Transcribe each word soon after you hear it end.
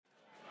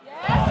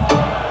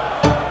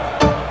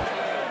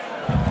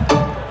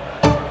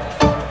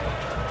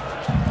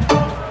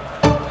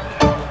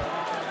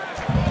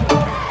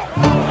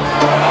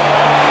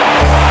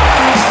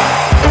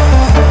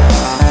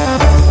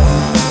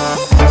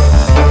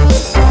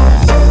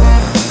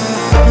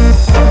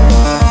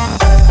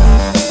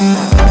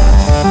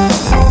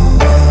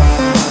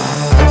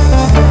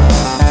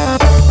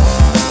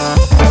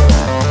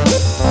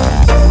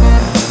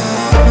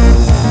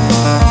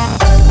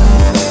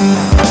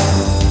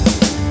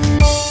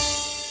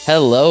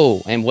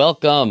Hello and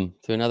welcome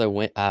to another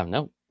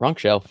wrong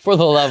show for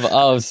the love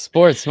of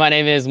sports. My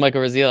name is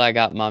Michael Raziel. I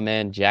got my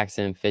man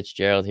Jackson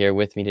Fitzgerald here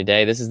with me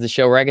today. This is the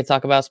show where I get to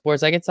talk about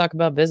sports, I get to talk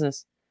about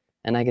business,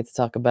 and I get to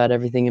talk about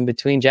everything in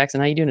between.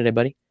 Jackson, how you doing today,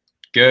 buddy?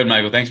 Good,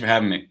 Michael. Thanks for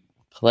having me.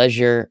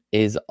 Pleasure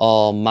is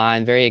all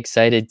mine. Very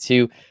excited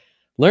to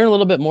learn a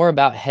little bit more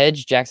about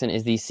Hedge. Jackson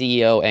is the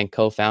CEO and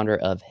co-founder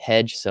of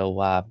Hedge.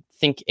 So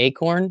think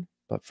Acorn,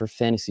 but for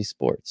fantasy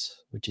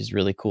sports, which is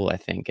really cool, I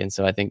think. And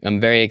so I think I'm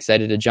very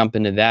excited to jump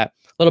into that.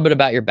 A little bit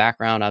about your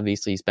background.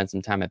 Obviously, you spent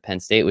some time at Penn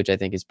State, which I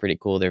think is pretty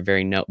cool. They're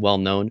very well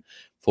known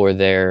for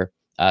their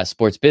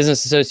Sports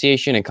Business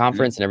Association and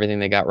conference and everything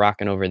they got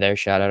rocking over there.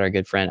 Shout out our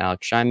good friend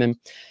Alex Scheinman.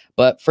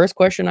 But first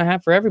question I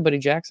have for everybody,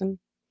 Jackson,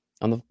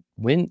 on the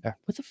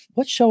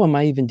what show am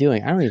I even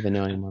doing? I don't even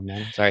know anymore,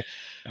 man. Sorry.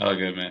 Oh,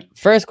 good, man.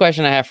 First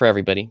question I have for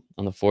everybody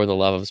on the For the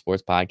Love of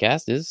Sports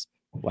podcast is,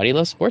 why do you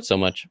love sports so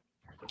much?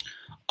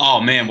 Oh,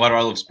 man, why do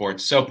I love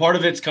sports? So part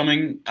of it's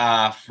coming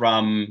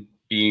from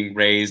being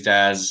raised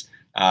as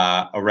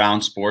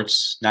around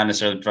sports, not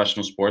necessarily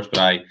professional sports, but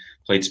I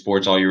played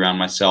sports all year round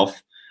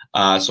myself.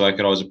 So I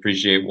could always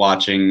appreciate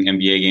watching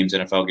NBA games,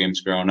 NFL games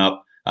growing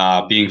up.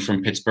 Being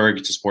from Pittsburgh,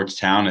 it's a sports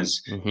town,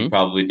 as you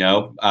probably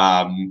know,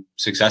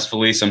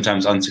 successfully,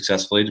 sometimes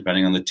unsuccessfully,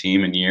 depending on the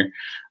team and year.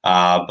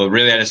 But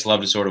really, I just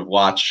love to sort of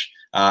watch.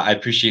 I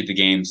appreciate the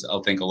games,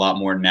 I'll think, a lot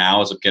more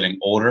now as I'm getting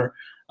older.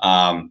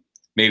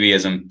 Maybe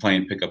as I'm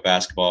playing pickup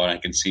basketball and I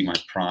can see my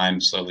prime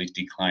slowly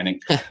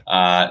declining.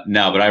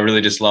 No, but I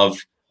really just love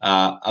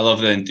I love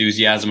the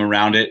enthusiasm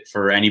around it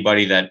for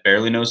anybody that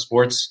barely knows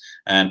sports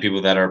and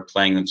people that are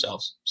playing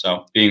themselves.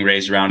 So being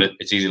raised around it,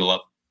 it's easy to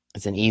love.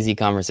 It's an easy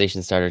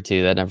conversation starter,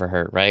 too. That never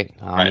hurt, right?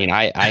 Right. I mean,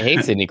 I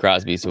hate Sidney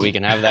Crosby, so we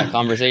can have that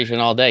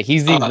conversation all day.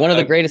 He's one of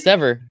the greatest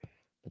ever.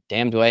 But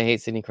damn, do I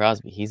hate Sidney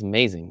Crosby. He's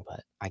amazing,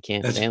 but I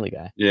can't stand the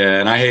guy.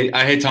 Yeah, and I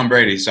hate Tom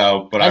Brady,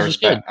 but I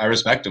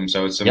respect him,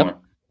 so it's similar.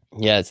 Yep.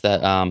 Yeah, it's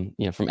that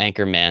from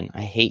Anchorman. I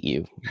hate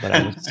you, but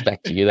I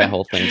respect you. That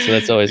whole thing. So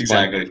that's always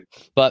exactly fun.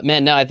 But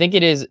man, no, I think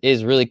it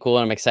is really cool.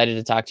 And I'm excited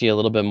to talk to you a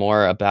little bit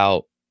more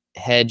about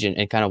Hedge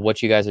and kind of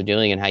what you guys are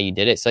doing and how you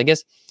did it. So I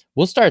guess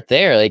we'll start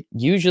there. Like,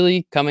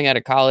 usually coming out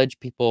of college,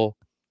 people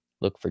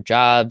look for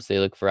jobs, they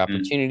look for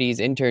opportunities,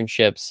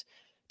 internships.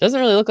 Doesn't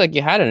really look like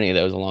you had any of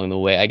those along the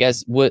way. I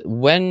guess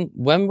when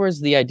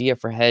was the idea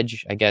for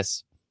Hedge, I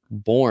guess,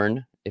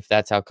 born, if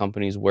that's how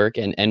companies work?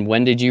 And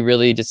when did you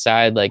really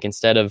decide, like,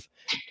 instead of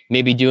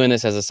maybe doing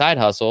this as a side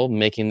hustle,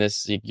 making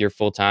this your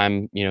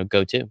full-time,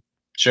 go-to?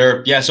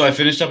 Sure. Yeah. So I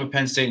finished up at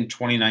Penn State in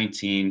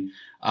 2019.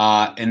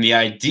 And the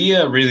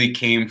idea really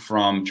came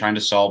from trying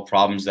to solve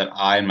problems that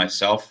I and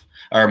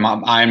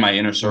my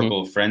inner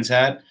circle of friends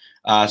had.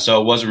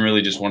 So it wasn't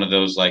really just one of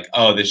those like,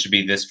 oh, this should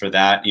be this for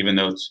that, even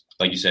though it's,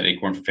 like you said,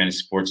 Acorn for Fantasy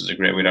Sports is a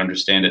great way to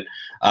understand it.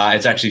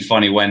 It's actually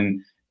funny,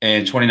 when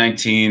in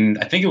 2019,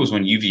 I think it was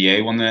when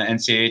UVA won the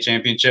NCAA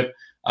championship,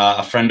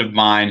 a friend of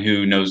mine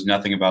who knows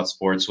nothing about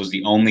sports was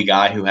the only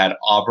guy who had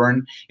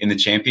Auburn in the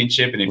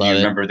championship. And if you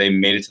remember, they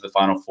made it to the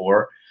Final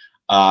Four.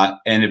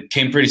 And it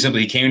came pretty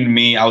simply. He came to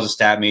me. I was a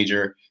stat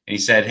major. And he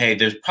said, hey,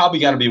 there's probably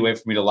got to be a way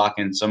for me to lock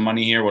in some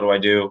money here. What do I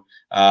do?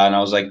 And I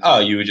was like, oh,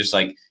 you would just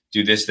like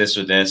do this, this,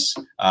 or this.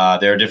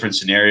 There are different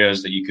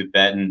scenarios that you could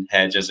bet and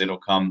hedge as it'll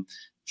come,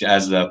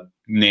 as the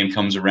name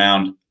comes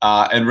around.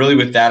 And really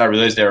with that, I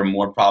realized there are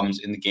more problems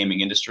in the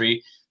gaming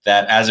industry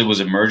that, as it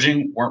was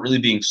emerging, weren't really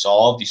being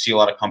solved. You see a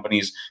lot of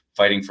companies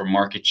fighting for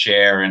market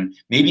share and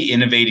maybe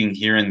innovating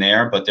here and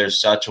there, but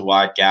there's such a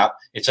wide gap.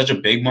 It's such a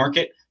big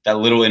market that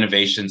little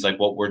innovations like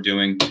what we're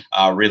doing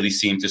really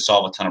seem to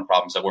solve a ton of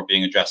problems that weren't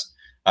being addressed.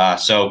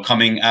 So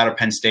coming out of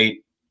Penn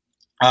State,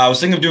 I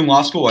was thinking of doing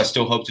law school. I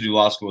still hope to do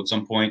law school at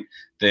some point.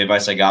 The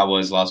advice I got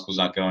was law school's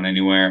not going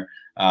anywhere.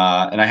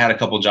 And I had a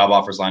couple of job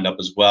offers lined up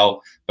as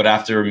well. But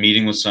after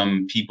meeting with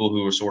some people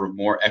who were sort of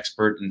more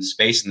expert in the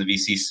space, in the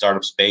VC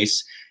startup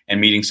space, and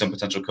meeting some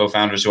potential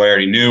co-founders who I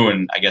already knew,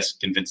 and I guess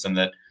convinced them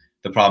that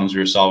the problems we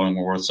were solving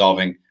were worth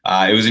solving,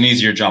 it was an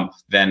easier jump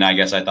than I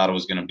guess I thought it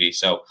was going to be.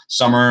 So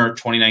summer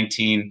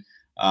 2019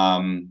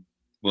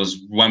 was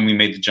when we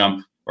made the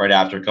jump. Right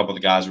after, a couple of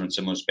the guys were in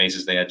similar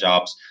spaces. They had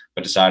jobs,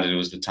 but decided it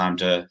was the time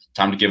to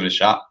give it a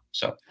shot.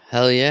 So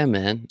hell yeah,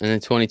 man! And in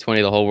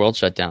 2020, the whole world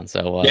shut down.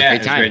 So yeah,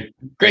 great timing.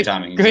 Great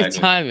timing. Great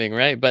Exactly. timing,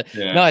 right? But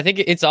no, I think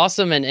it's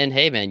awesome. And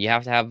hey, man, you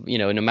have to have,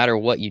 no matter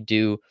what you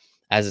do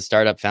as a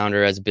startup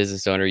founder, as a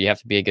business owner, you have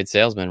to be a good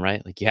salesman,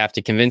 right? Like, you have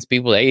to convince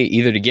people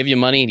either to give you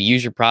money to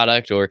use your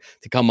product or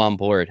to come on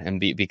board and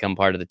become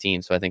part of the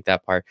team. So I think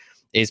that part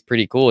is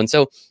pretty cool. And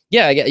so,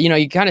 yeah,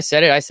 you kind of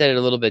said it. I said it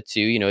a little bit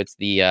too. It's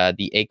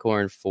the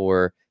Acorn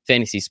for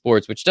Fantasy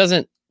Sports, which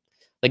doesn't,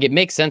 like, it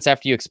makes sense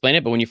after you explain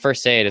it, but when you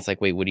first say it, it's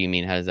like, wait, what do you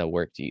mean? How does that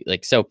work?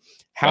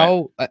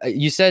 How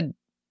you said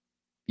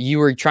you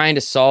were trying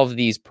to solve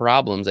these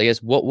problems. I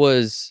guess, what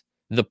was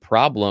the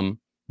problem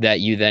that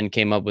you then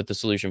came up with the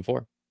solution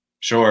for?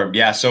 Sure.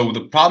 Yeah. So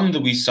the problem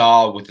that we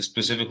saw with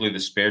specifically the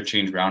spare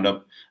change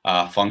roundup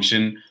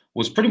function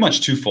was pretty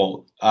much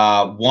twofold.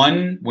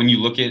 One, when you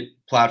look at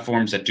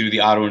platforms that do the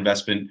auto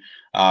investment,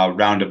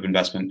 roundup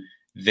investment,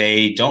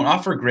 They don't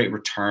offer great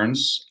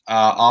returns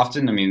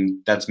often. I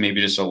mean, that's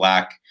maybe just a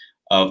lack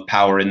of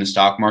power in the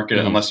stock market,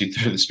 unless you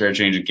throw the spare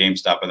change at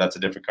GameStop, but that's a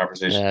different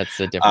conversation. That's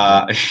a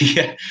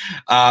different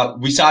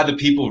We saw that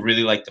people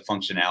really like the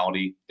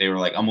functionality. They were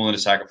like, I'm willing to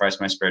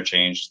sacrifice my spare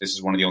change. This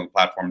is one of the only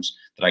platforms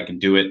that I can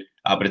do it,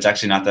 but it's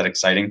actually not that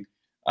exciting.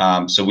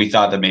 So we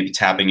thought that maybe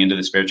tapping into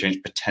the spare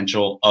change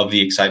potential of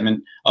the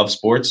excitement of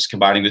sports,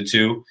 combining the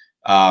two,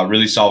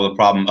 really solve the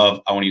problem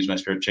of I want to use my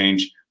spare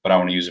change, but I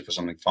want to use it for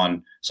something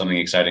fun, something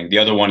exciting. The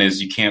other one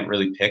is you can't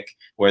really pick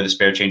where the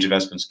spare change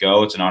investments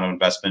go. It's an auto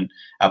investment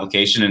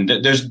application,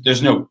 and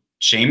there's no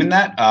shame in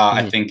that.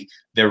 I think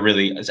they're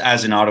really,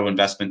 as an auto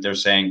investment, they're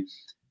saying,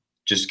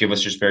 just give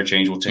us your spare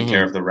change. We'll take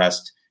care of the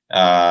rest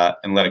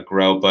and let it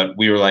grow. But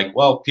we were like,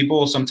 well,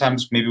 people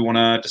sometimes maybe want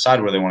to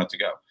decide where they want it to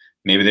go.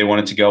 Maybe they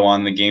want it to go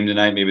on the game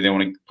tonight. Maybe they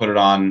want to put it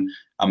on,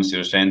 I'm a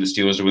Steelers fan, the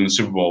Steelers to win the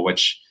Super Bowl,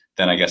 which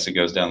then I guess it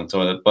goes down the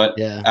toilet. But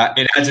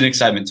it adds an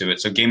excitement to it.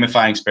 So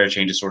gamifying spare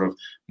change is sort of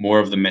more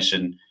of the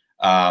mission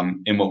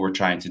in what we're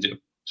trying to do.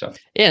 So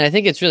yeah, and I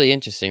think it's really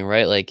interesting,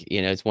 right? Like,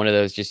 it's one of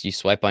those, just you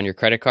swipe on your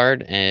credit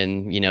card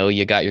and,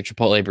 you got your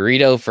Chipotle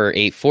burrito for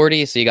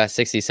 $8.40. So you got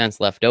 60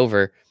 cents left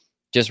over,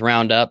 just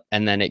round up,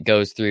 and then it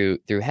goes through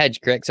Hedge,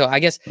 correct? So I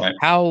guess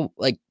how,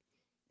 like,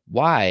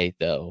 why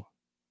though?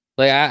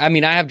 Like, I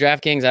mean, I have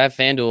DraftKings, I have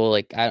FanDuel.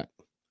 Like, I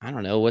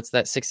don't know, what's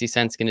that 60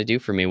 cents going to do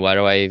for me? Why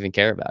do I even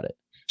care about it?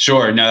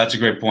 Sure. No, that's a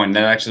great point.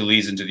 That actually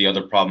leads into the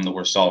other problem that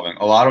we're solving.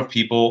 A lot of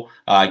people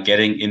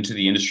getting into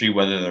the industry,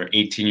 whether they're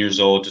 18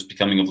 years old, just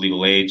becoming of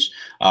legal age,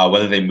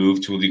 whether they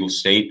move to a legal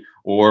state,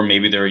 or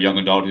maybe they're a young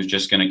adult who's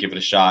just going to give it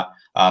a shot,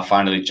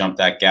 finally jump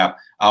that gap.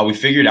 We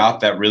figured out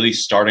that really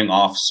starting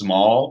off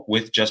small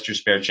with just your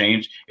spare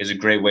change is a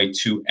great way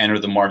to enter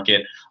the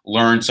market,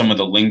 learn some of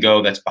the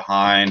lingo that's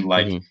behind,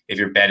 like if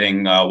you're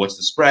betting, what's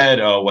the spread,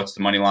 what's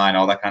the money line,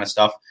 all that kind of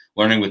stuff.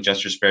 Learning with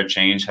just your spare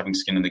change, having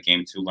skin in the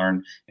game to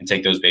learn and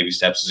take those baby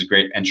steps is a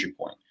great entry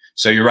point.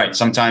 So you're right.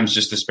 Sometimes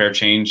just the spare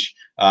change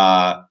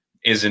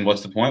isn't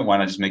what's the point. Why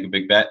not just make a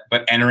big bet?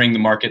 But entering the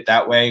market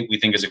that way, we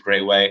think is a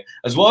great way,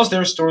 as well as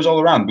there are stores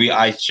all around.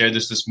 I shared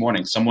this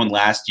morning. Someone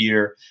last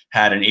year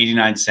had an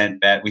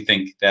 89-cent bet. We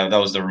think that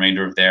was the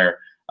remainder of their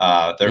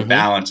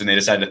balance, and they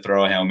decided to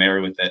throw a Hail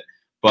Mary with it.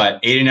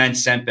 But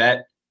 89-cent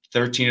bet,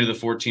 13 of the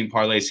 14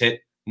 parlays hit,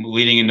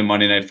 leading into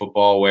Monday Night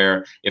Football,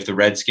 where if the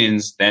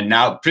Redskins,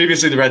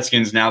 previously the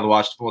Redskins, now the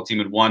Washington football team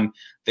had won,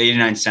 the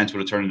 89 cents would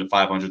have turned into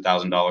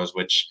 $500,000,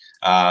 which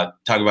talk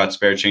about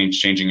spare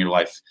change changing your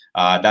life.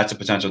 That's a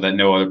potential that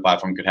no other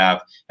platform could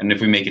have. And if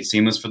we make it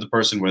seamless for the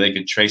person where they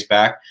could trace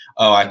back,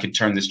 I could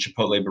turn this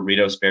Chipotle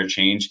burrito spare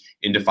change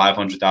into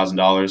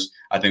 $500,000,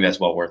 I think that's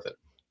well worth it.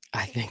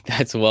 I think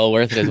that's well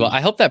worth it as well. I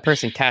hope that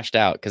person cashed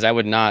out, because I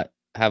would not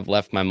have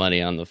left my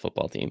money on the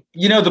football team.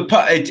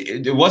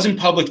 It wasn't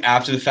public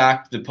after the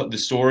fact. The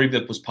story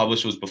that was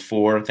published was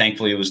before.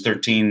 Thankfully, it was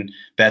 13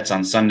 bets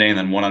on Sunday and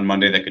then one on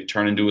Monday that could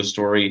turn into a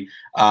story.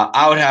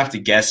 I would have to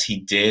guess he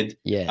did.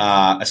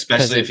 Yeah.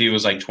 Especially if he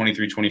was like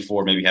 23,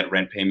 24, maybe had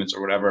rent payments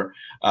or whatever.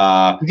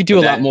 You could do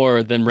a lot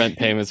more than rent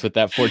payments with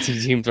that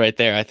 14 teams right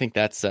there. I think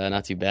that's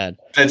not too bad.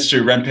 That's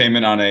true. Rent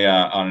payment on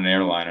an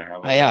airliner.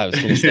 I was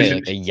going to say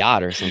like a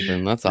yacht or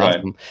something. That's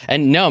awesome. Right.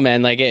 And no,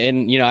 man, like,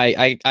 and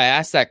I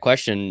asked that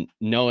question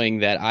knowing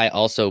that I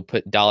also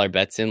put dollar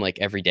bets in like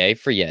every day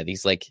for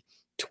these like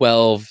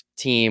 12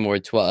 team or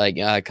 12 like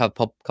a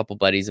couple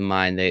buddies of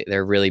mine.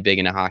 They're really big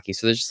into hockey,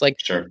 so they're just like,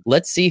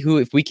 let's see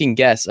if we can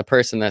guess a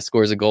person that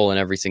scores a goal in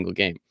every single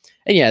game.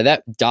 And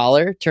that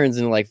dollar turns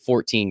into like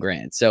 14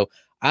 grand. So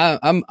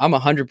I'm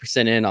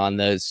 100% in on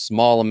those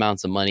small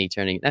amounts of money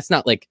turning. That's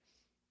not like,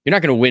 you're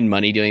not going to win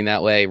money doing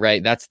that way,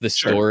 right? That's the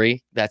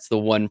story. That's the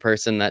one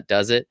person that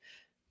does it.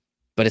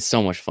 But it's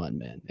so much fun,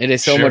 man. It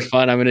is so much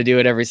fun. I'm going to do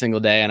it every single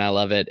day, and I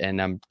love it.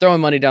 And I'm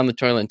throwing money down the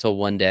toilet until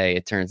one day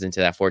it turns into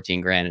that 14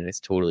 grand, and it's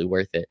totally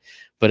worth it.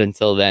 But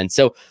until then,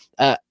 so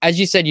as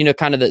you said,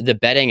 kind of the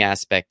betting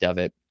aspect of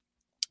it,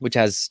 which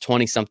has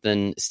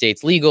 20-something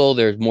states legal.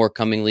 There's more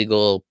coming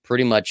legal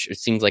pretty much, it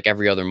seems like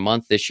every other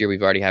month. This year,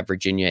 we've already had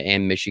Virginia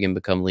and Michigan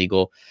become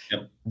legal.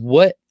 Yep.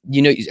 What,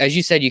 as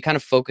you said, you kind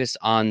of focus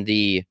on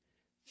the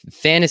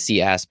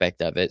fantasy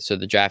aspect of it. So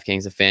the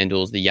DraftKings, the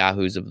FanDuels, the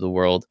Yahoos of the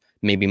world,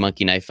 maybe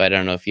Monkey Knife Fight. I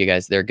don't know if you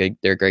guys, they're good.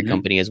 They're a great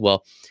company as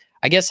well.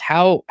 I guess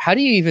how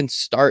do you even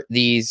start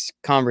these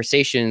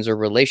conversations or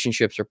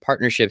relationships or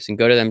partnerships and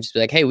go to them and just be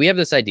like, hey, we have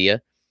this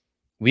idea.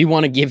 We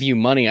want to give you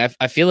money.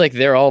 I feel like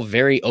they're all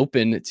very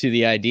open to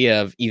the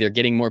idea of either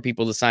getting more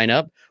people to sign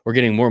up or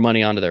getting more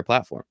money onto their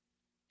platform.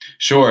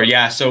 Sure.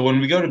 Yeah. So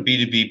when we go to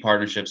B2B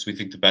partnerships, we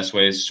think the best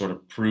way is to sort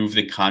of prove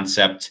the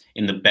concept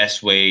in the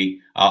best way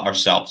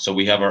ourselves. So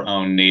we have our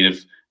own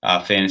native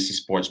fantasy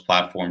sports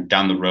platform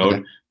down the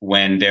road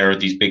when there are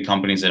these big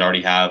companies that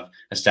already have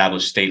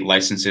establish state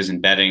licenses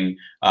and betting,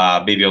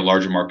 maybe a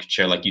larger market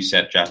share, like you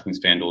said,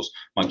 DraftKings, FanDuel,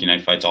 Monkey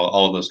Knife Fights,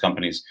 all of those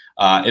companies.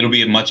 It'll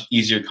be a much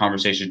easier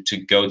conversation to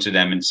go to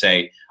them and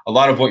say, a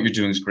lot of what you're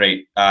doing is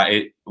great.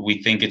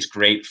 We think it's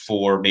great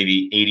for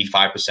maybe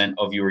 85%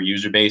 of your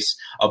user base.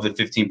 Of the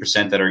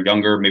 15% that are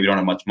younger, maybe don't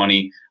have much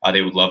money,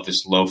 they would love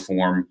this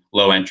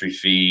low entry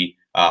fee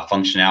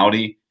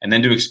functionality, and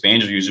then to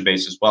expand your user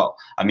base as well.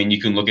 I mean,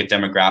 you can look at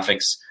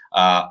demographics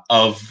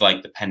of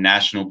like the Penn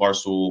National,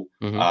 Barstool,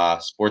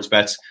 sports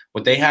bets.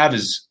 What they have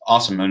is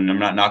awesome, and I'm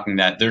not knocking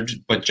that.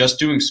 But just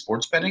doing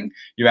sports betting,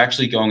 you're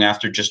actually going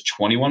after just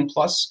 21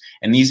 plus,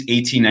 and these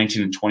 18,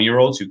 19, and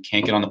 20-year-olds who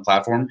can't get on the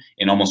platform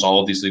in almost all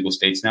of these legal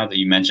states now that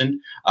you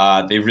mentioned,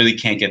 they really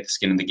can't get the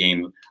skin in the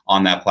game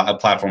on that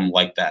platform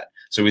like that.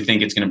 So we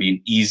think it's going to be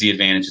an easy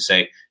advantage to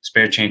say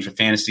spare change for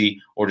fantasy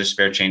or just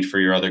spare change for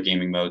your other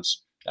gaming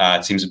modes.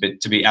 It seems a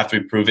bit to be after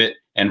we prove it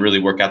and really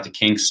work out the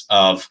kinks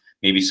of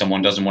maybe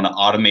someone doesn't want to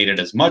automate it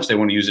as much. They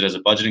want to use it as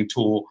a budgeting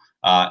tool.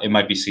 It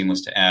might be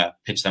seamless to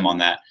pitch them on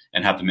that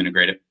and have them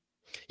integrate it.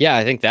 Yeah,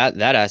 I think that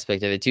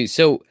aspect of it too.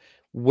 So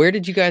where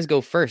did you guys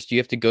go first? Do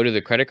you have to go to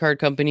the credit card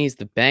companies,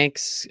 the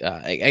banks?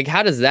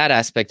 How does that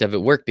aspect of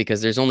it work?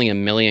 Because there's only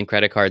 1 million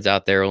credit cards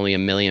out there, only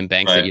 1 million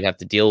banks that you'd have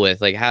to deal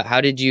with. Like how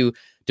did you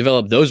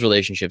develop those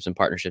relationships and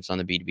partnerships on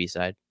the B2B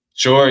side?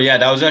 Sure. Yeah,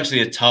 that was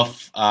actually a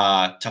tough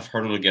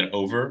hurdle to get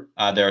over.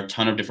 There are a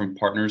ton of different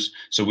partners.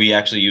 So we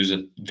actually use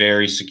a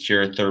very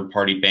secure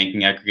third-party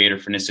banking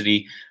aggregator,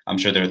 Finicity. I'm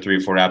sure there are 3 or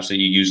 4 apps that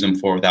you use them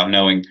for without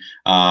knowing.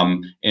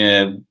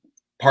 Partnering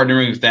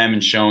with them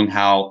and showing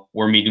how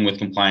we're meeting with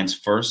compliance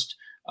first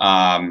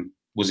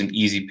was an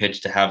easy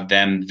pitch to have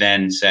them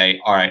then say,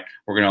 all right,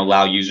 we're going to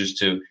allow users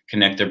to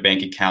connect their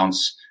bank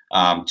accounts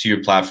to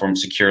your platform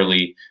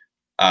securely.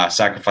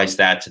 Sacrifice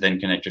that to then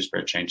connect your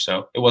spare change.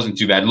 So it wasn't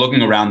too bad.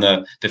 Looking around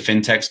the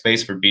fintech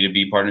space for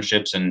B2B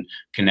partnerships and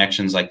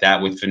connections like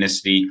that with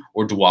Finicity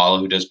or Dwolla,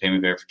 who does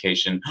payment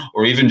verification,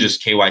 or even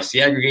just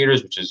KYC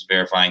aggregators, which is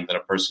verifying that a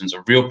person's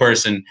a real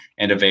person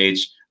and of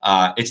age.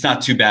 It's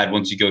not too bad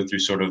once you go through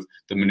sort of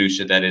the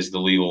minutia that is the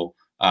legal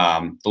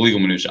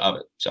minutia of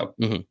it. So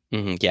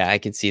yeah, I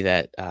can see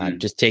that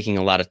just taking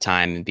a lot of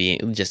time and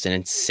being just an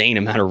insane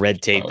amount of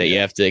red tape you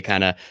have to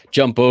kind of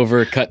jump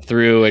over, cut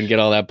through, and get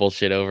all that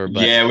bullshit over.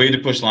 But yeah, we had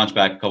to push launch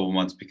back a couple of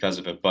months because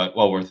of it, but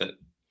well worth it.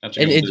 And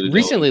it's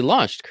recently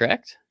launched,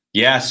 correct?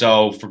 Yeah.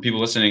 So for people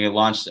listening, it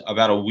launched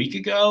about a week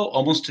ago,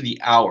 almost to the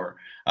hour.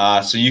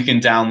 So you can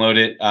download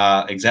it.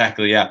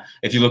 Exactly. Yeah.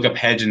 If you look up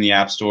Hedge in the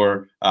App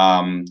Store,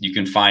 you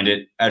can find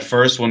it. At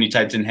first, when you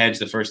typed in Hedge,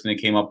 the first thing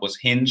that came up was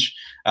Hinge.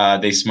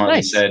 They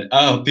smartly said,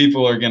 oh,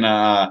 people are going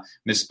to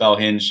misspell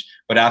Hinge.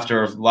 But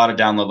after a lot of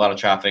download, a lot of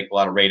traffic, a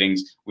lot of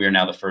ratings, we are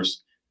now the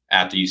first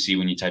app that you see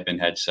when you type in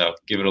Hedge. So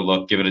give it a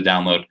look, give it a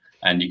download,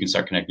 and you can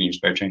start connecting your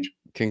spare change.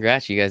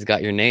 Congrats, you guys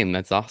got your name.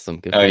 That's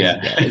awesome. Good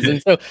yeah.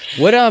 And so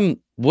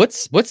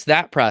what's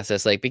that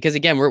process like? Because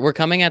again, we're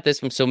coming at this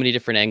from so many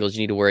different angles.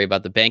 You need to worry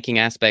about the banking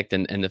aspect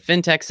and the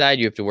fintech side.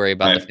 You have to worry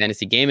about the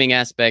fantasy gaming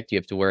aspect. You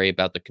have to worry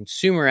about the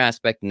consumer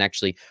aspect and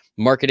actually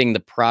marketing the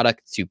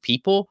product to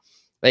people.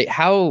 Like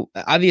how,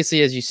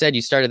 obviously, as you said,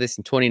 you started this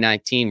in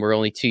 2019. We're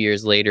only 2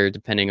 years later,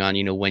 depending on,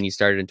 when you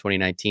started in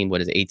 2019,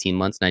 what is it, 18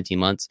 months, 19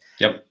 months?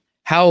 Yep.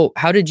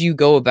 How did you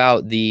go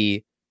about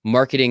the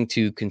marketing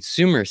to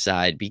consumer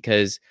side?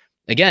 Because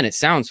again, it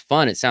sounds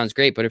fun, it sounds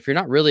great, but if you're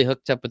not really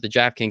hooked up with the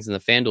DraftKings and the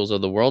FanDuels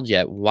of the world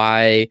yet,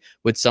 why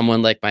would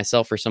someone like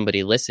myself or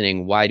somebody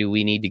listening, why do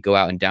we need to go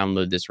out and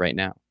download this right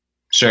now?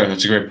 Sure,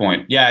 that's a great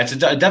point. Yeah, it's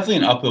definitely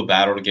an uphill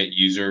battle to get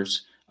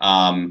users.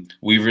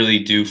 We really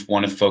do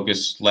want to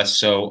focus less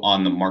so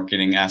on the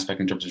marketing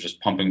aspect in terms of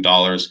just pumping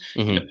dollars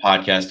into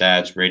podcast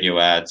ads, radio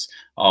ads,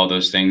 all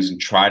those things,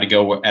 and try to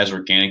grow it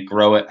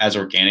as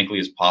organically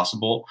as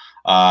possible.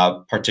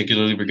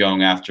 Particularly, we're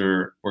going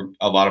after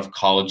a lot of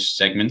college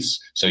segments.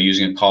 So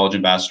using a college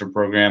ambassador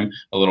program,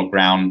 a little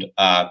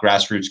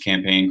grassroots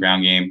campaign,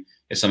 ground game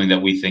is something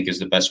that we think is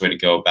the best way to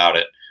go about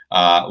it.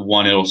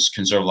 One, it'll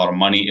conserve a lot of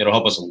money. It'll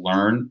help us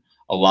learn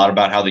a lot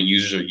about how the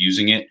users are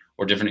using it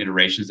or different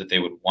iterations that they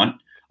would want.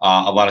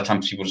 A lot of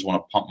times people just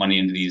want to pump money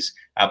into these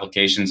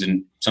applications.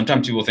 And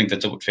sometimes people think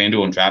that's what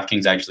FanDuel and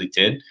DraftKings actually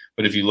did.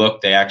 But if you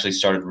look, they actually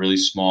started really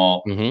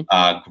small,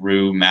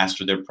 grew,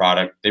 mastered their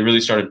product. They really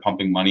started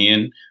pumping money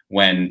in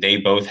when they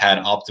both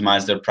had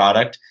optimized their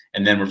product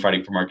and then were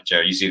fighting for market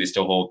share. You see they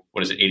still hold,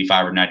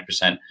 85 or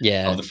 90%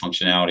 of the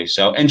functionality.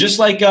 So, and just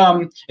like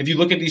if you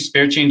look at these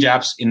spare change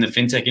apps in the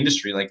fintech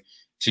industry, like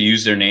to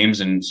use their names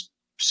and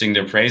sing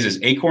their praises,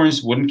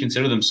 Acorns wouldn't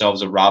consider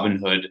themselves a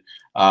Robinhood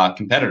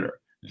competitor.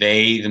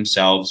 They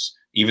themselves,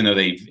 even though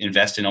they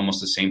invest in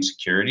almost the same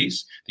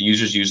securities, the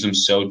users use them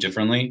so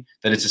differently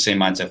that it's the same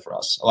mindset for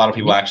us. A lot of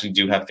people actually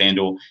do have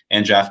FanDuel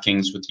and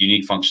DraftKings with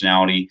unique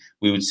functionality.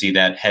 We would see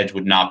that Hedge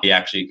would not be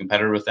actually a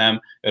competitor with them.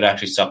 It would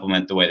actually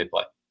supplement the way they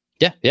play.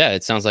 Yeah.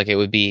 It sounds like it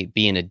would be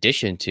in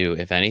addition to,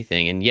 if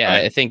anything. And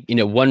I think,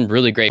 one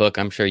really great book,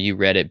 I'm sure you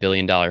read it, $1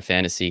 Billion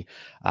Fantasy.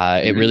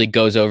 It really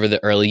goes over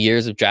the early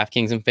years of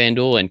DraftKings and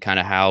FanDuel and kind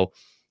of how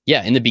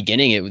Yeah, in the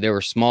beginning, there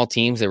were small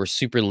teams. They were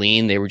super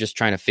lean. They were just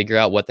trying to figure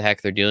out what the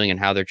heck they're doing and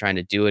how they're trying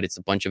to do it. It's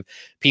a bunch of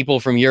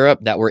people from Europe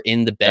that were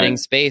in the betting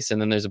space,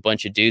 and then there's a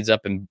bunch of dudes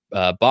up in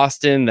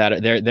Boston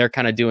that they're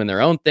kind of doing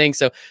their own thing.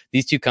 So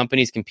these two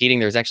companies competing.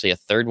 There's actually a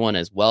third one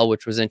as well,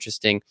 which was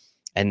interesting.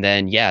 And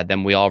then,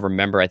 then we all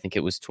remember, I think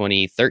it was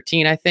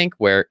 2013,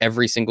 where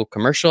every single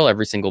commercial,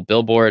 every single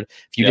billboard,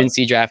 if you didn't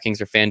see DraftKings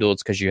or FanDuel,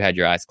 it's because you had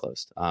your eyes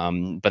closed.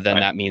 But then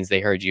that means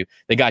they heard you,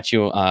 they got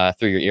you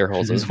through your ear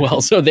holes as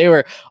well. So they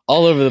were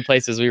all over the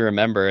place, as we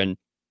remember. And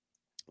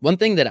one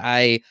thing that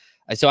I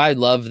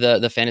love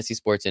the fantasy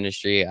sports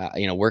industry,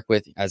 work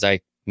with, as I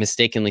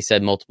mistakenly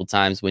said multiple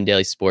times, Win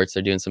Daily Sports.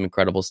 They're doing some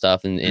incredible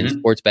stuff in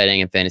sports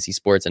betting and fantasy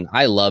sports. And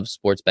I love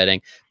sports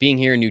betting. Being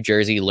here in New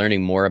Jersey,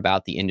 learning more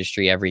about the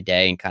industry every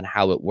day and kind of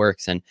how it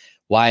works and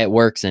why it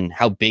works and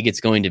how big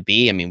it's going to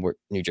be. I mean,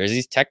 New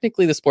Jersey's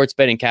technically the sports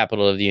betting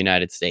capital of the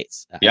United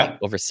States.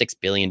 Over $6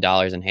 billion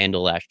in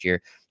handle last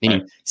year,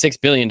 meaning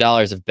 $6 billion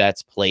of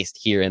bets placed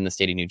here in the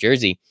state of New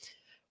Jersey.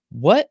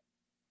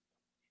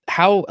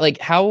 How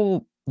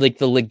the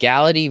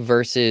legality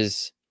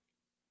versus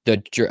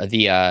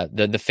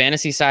the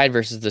fantasy side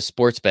versus the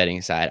sports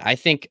betting side. I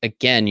think,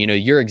 again,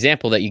 your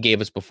example that you gave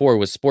us before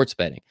was sports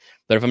betting,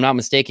 but if I'm not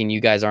mistaken, you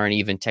guys aren't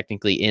even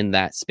technically in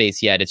that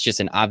space yet. It's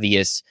just an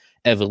obvious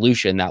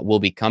evolution that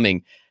will be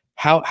coming.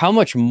 How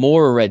much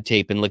more red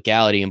tape and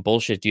legality and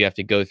bullshit do you have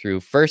to go through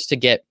first to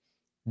get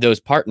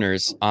those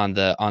partners on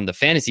the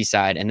fantasy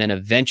side, and then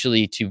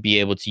eventually to be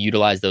able to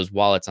utilize those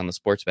wallets on the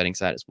sports betting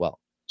side as well?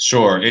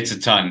 Sure, it's a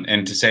ton.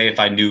 And to say if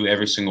I knew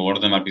every single one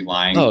of them, I'd be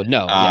lying. Oh,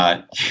 no.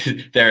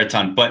 There are a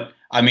ton. But,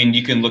 I mean,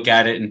 you can look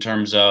at it in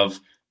terms of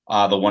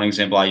the one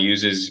example I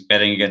use is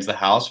betting against the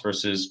house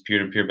versus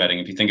peer-to-peer betting.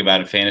 If you think about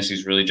it, fantasy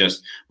is really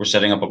just we're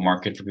setting up a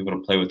market for people to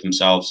play with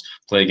themselves,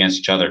 play against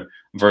each other,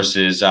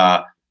 versus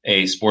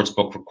a sports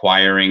book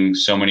requiring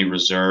so many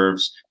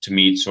reserves to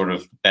meet sort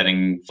of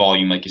betting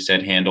volume, like you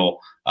said, handle.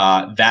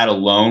 That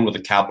alone with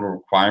a capital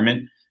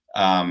requirement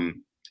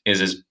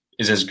is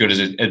as good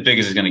as big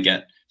as it's going to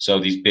get. So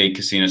these big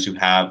casinos who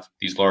have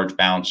these large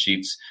balance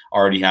sheets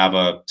already have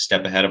a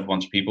step ahead of a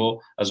bunch of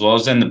people, as well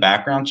as then the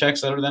background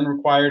checks that are then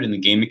required in the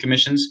gaming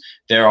commissions.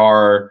 There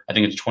are, I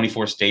think it's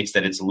 24 states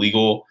that it's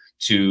legal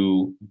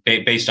to,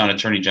 based on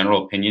attorney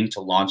general opinion, to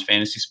launch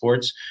fantasy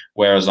sports,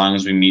 where as long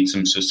as we meet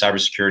some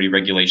cybersecurity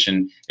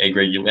regulation,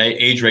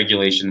 age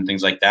regulation, and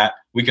things like that,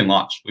 we can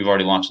launch. We've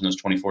already launched in those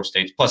 24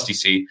 states, plus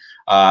DC,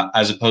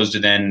 as opposed to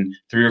then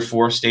 3 or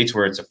 4 states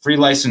where it's a free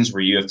license,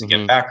 where you have to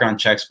get background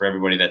checks for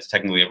everybody that's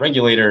technically a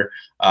regulator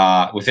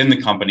within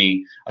the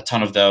company, a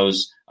ton of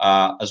those,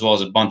 as well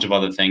as a bunch of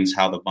other things,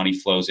 how the money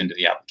flows into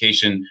the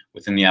application,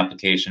 within the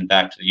application,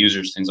 back to the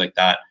users, things like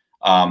that.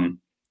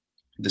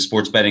 The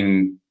sports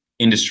betting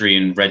industry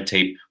and red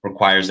tape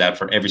requires that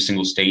for every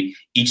single state.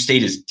 Each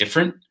state is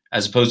different,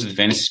 as opposed to the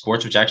fantasy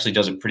sports, which actually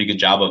does a pretty good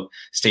job of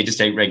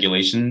state-to-state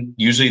regulation.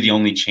 Usually the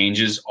only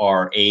changes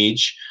are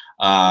age.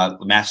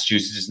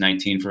 Massachusetts is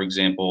 19, for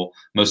example.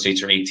 Most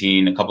states are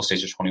 18. A couple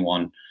states are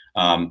 21.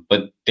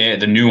 But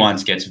the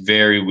nuance gets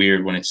very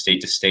weird when it's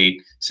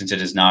state-to-state, since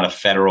it is not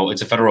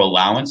it's a federal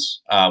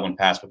allowance. When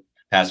passed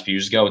a few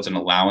years ago, it's an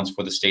allowance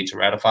for the state to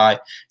ratify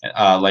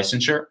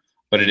licensure,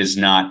 but it is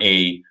not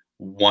a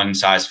one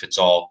size fits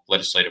all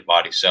legislative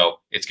body. So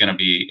it's going to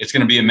be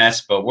a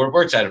mess, but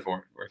we're excited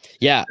for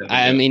it.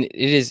 I mean,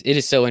 it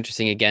is so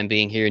interesting. Again,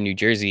 being here in New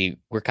Jersey,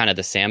 we're kind of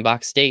the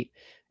sandbox state.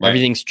 Right.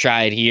 Everything's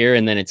tried here,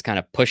 and then it's kind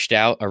of pushed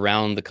out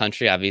around the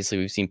country. Obviously,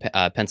 we've seen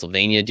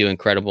Pennsylvania do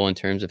incredible in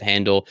terms of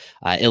handle.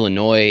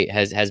 Illinois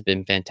has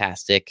been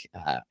fantastic.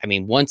 I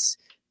mean, once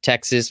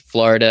Texas,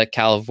 Florida,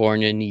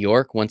 California, New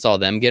York, once all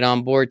them get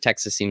on board,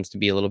 Texas seems to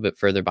be a little bit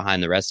further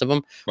behind the rest of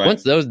them. Right.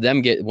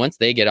 Once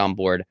they get on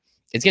board,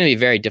 it's going to be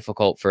very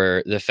difficult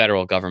for the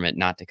federal government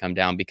not to come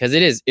down, because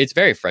it's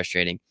very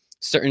frustrating.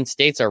 Certain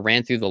states are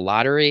ran through the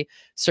lottery.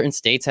 Certain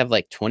states have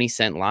like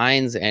 20-cent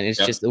lines. And it's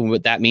just,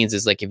 what that means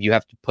is, like, if you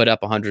have to put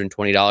up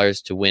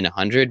 $120 to win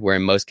 100, where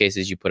in most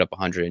cases you put up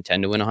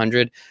 110 to win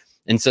 100.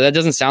 And so that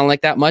doesn't sound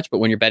like that much, but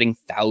when you're betting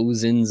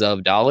thousands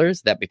of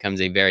dollars, that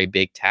becomes a very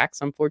big tax,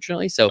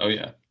 unfortunately. So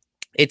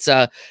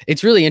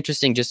it's really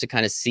interesting just to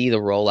kind of see the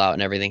rollout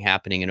and everything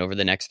happening. And over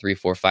the next 3,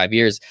 4, 5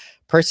 years,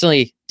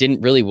 personally didn't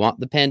really want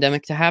the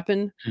pandemic to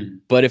happen.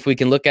 But if we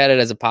can look at it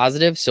as a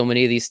positive, so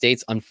many of these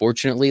states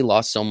unfortunately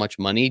lost so much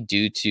money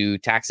due to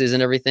taxes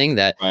and everything,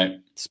 that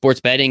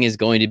sports betting is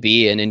going to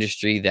be an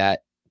industry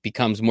that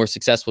becomes more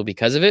successful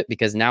because of it.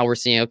 Because now we're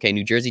seeing, okay,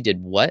 New Jersey did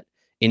what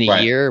in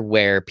a year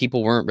where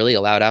people weren't really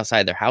allowed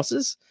outside their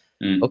houses?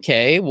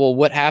 Okay, well,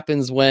 what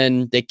happens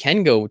when they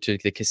can go to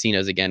the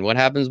casinos again? What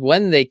happens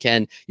when they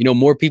can,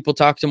 more people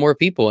talk to more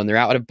people and they're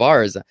out at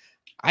bars?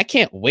 I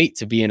can't wait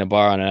to be in a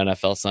bar on an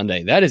NFL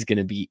Sunday. That is going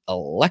to be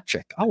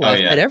electric. I'll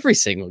watch that every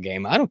single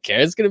game. I don't care.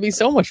 It's going to be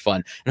so much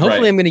fun. And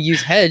hopefully I'm going to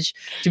use Hedge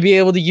to be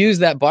able to use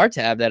that bar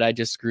tab that I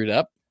just screwed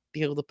up,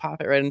 be able to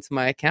pop it right into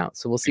my account.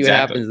 So we'll see what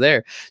happens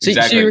there. So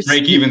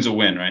break even's a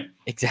win, right?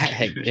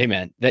 Exactly. Hey,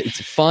 man,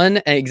 it's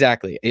fun.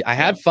 Exactly. I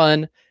had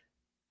fun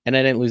and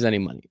I didn't lose any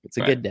money. It's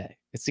a good day.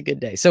 It's a good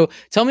day. So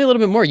tell me a little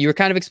bit more. You were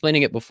kind of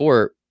explaining it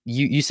before.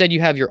 You said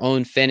you have your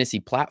own fantasy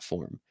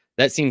platform.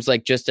 That seems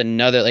like just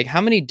another, like,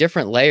 how many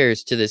different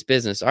layers to this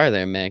business are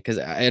there, man? Because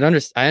I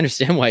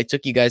understand why it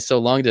took you guys so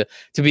long to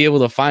be able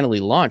to finally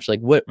launch. Like,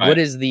 what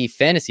is the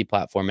fantasy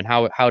platform, and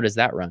how does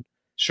that run?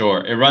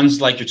 Sure. It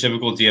runs like your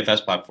typical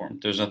DFS platform.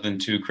 There's nothing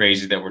too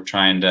crazy that we're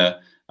trying to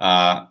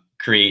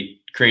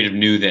create creative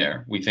new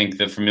there. We think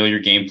the familiar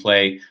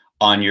gameplay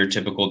on your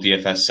typical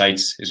DFS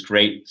sites is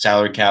great.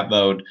 Salary cap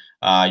mode.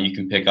 You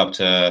can pick up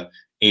to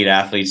 8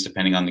 athletes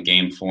depending on the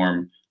game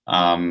form.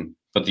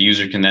 But the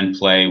user can then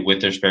play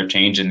with their spare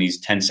change in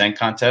these 10-cent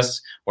contests,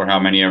 or how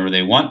many ever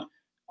they want,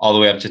 all the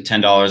way up to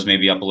 $10,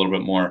 maybe up a little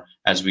bit more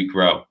as we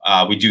grow.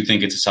 We do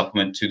think it's a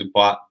supplement to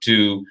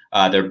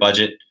their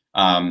budget,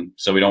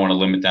 so we don't want to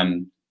limit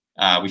them.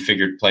 We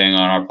figured playing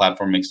on our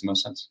platform makes the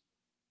most sense.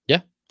 Yeah,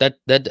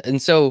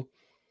 and so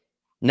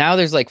now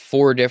there's like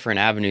 4 different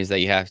avenues that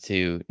you have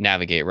to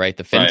navigate, right?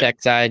 The fintech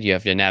side, you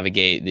have to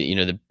navigate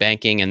the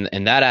banking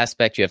and that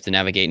aspect. You have to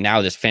navigate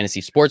now this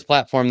fantasy sports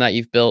platform that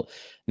you've built.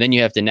 Then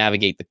you have to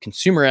navigate the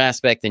consumer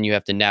aspect, and you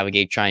have to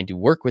navigate trying to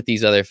work with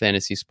these other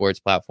fantasy sports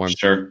platforms.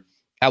 Sure.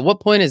 At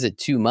what point is it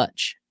too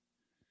much?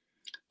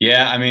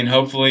 Yeah, I mean,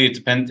 hopefully it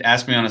depends.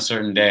 Ask me on a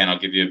certain day and I'll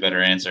give you a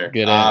better answer.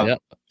 Good.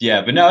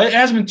 Yeah, but no, it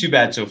hasn't been too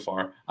bad so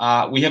far.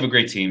 We have a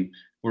great team.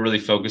 We're really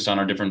focused on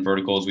our different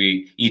verticals.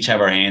 We each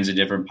have our hands in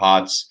different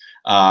pots.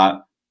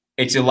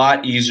 It's a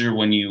lot easier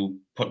when you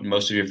put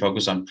most of your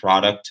focus on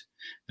product,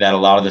 that a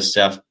lot of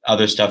the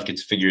other stuff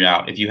gets figured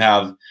out. If you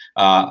have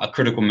a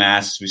critical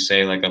mass, we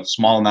say, like a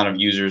small amount of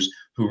users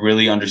who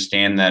really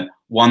understand that,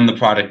 one, the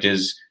product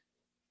is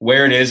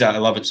where it is. I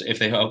love it. If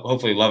they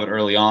hopefully love it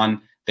early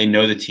on, they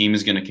know the team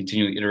is going to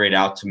continually iterate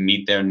out to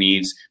meet their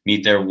needs,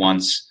 meet their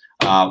wants.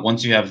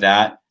 Once you have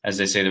that, as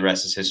they say, the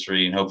rest is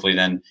history, and hopefully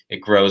then it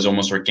grows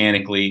almost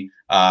organically.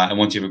 And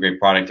once you have a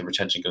great product, the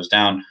retention goes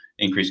down,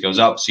 increase goes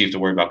up, so you have to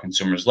worry about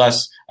consumers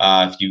less.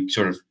 If you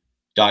sort of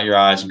dot your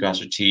I's and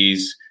cross your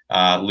T's,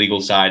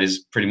 legal side is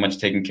pretty much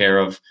taken care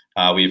of.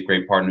 We have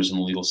great partners on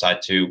the legal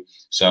side too.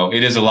 So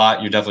it is a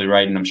lot. You're definitely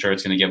right. And I'm sure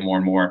it's going to get more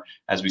and more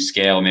as we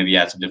scale, maybe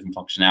add some different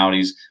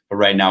functionalities. But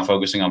right now,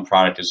 focusing on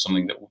product is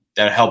something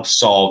that helps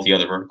solve the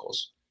other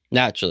verticals.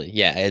 Naturally.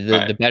 Yeah.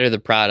 The better the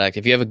product.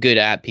 If you have a good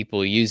app,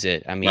 people use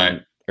it. I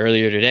mean,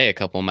 earlier today, a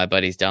couple of my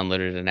buddies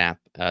downloaded an app,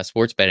 a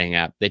sports betting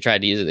app. They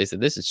tried to use it. They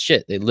said, this is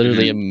shit. They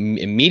literally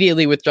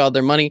immediately withdraw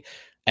their money,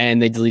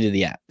 and they deleted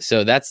the app.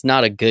 So that's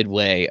not a good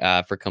way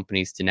for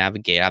companies to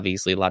navigate.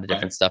 Obviously, a lot of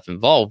different stuff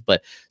involved,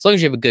 but as long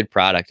as you have a good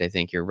product, I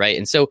think you're right.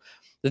 And so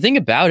the thing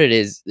about it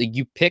is,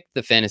 you pick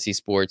the fantasy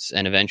sports,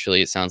 and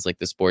eventually it sounds like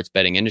the sports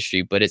betting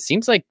industry, but it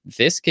seems like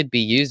this could be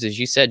used, as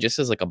you said, just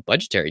as like a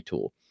budgetary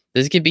tool.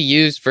 This could be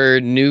used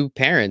for new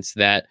parents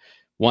that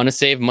want to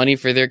save money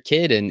for their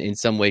kid in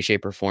some way,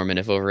 shape, or form. And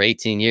if over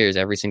 18 years,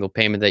 every single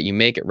payment that you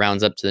make, it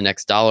rounds up to the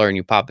next dollar and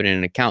you pop it in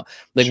an account.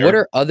 Like, what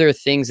are other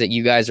things that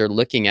you guys are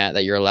looking at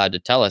that you're allowed to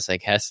tell us, I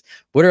guess?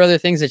 What are other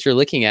things that you're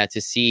looking at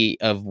to see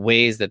of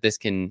ways that this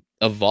can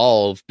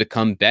evolve,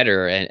 become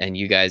better, and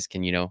you guys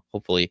can,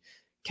 hopefully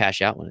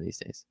cash out one of these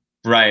days?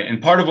 Right.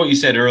 And part of what you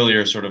said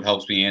earlier sort of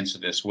helps me answer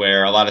this,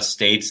 where a lot of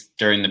states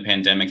during the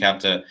pandemic have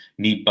to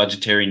meet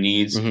budgetary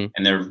needs, and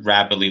they're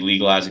rapidly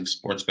legalizing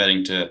sports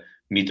betting to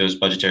meet those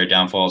budgetary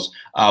downfalls.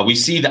 We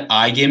see the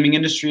iGaming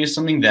industry as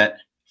something that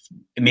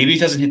maybe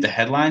doesn't hit the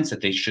headlines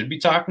that they should be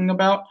talking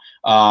about.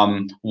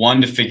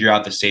 One, to figure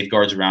out the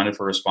safeguards around it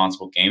for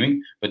responsible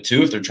gaming. But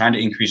two, if they're trying to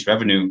increase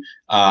revenue,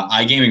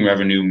 iGaming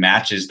revenue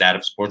matches that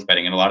of sports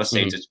betting. In a lot of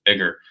states, it's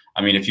bigger.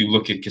 I mean, if you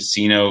look at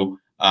casinos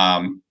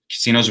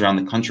around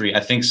the country, I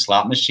think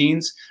slot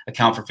machines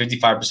account for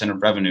 55%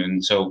 of revenue.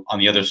 And so on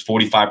the others,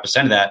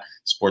 45% of that,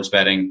 sports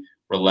betting,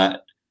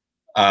 roulette,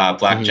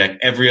 blackjack,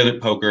 every other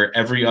poker,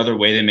 every other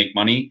way they make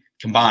money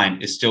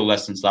combined is still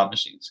less than slot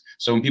machines.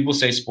 So when people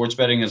say sports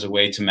betting is a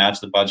way to match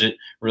the budget,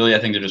 really, I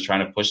think they're just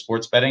trying to push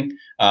sports betting.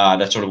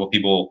 That's sort of what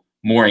people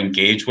more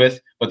engage with,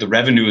 but the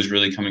revenue is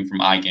really coming from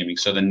iGaming.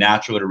 So the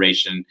natural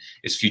iteration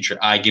is future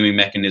iGaming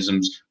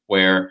mechanisms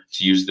where,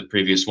 to use the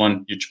previous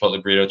one, your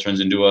Chipotle burrito turns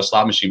into a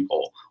slot machine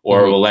pull or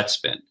a roulette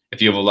spin.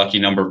 If you have a lucky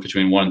number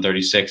between 1 and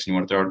 36 and you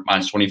want to throw it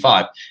minus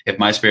 25, if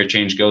my spare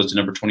change goes to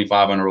number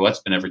 25 on a roulette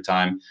spin every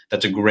time,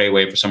 that's a great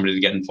way for somebody to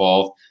get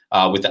involved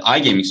with the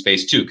iGaming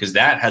space too, because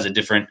that has a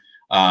different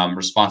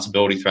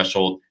responsibility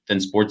threshold than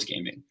sports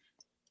gaming.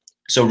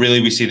 So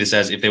really, we see this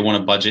as, if they want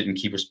to budget and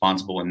keep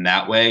responsible in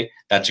that way,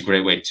 that's a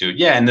great way too.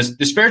 Yeah, and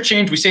the spare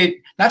change, we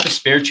say not the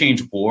spare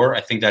change war.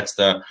 I think that's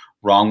the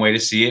wrong way to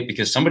see it,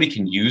 because somebody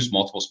can use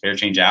multiple spare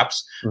change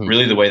apps.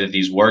 Really, the way that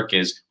these work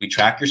is we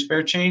track your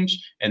spare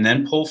change and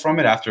then pull from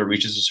it after it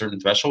reaches a certain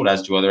threshold,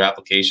 as do other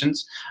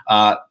applications.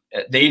 The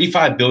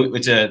 $85 billion,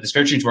 the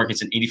spare change market,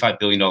 it's an $85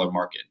 billion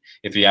market.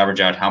 If you average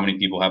out how many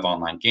people have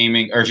online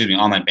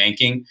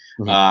banking,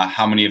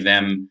 how many of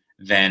them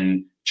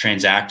then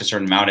transact a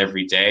certain amount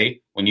every day.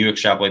 When you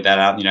extrapolate that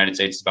out in the United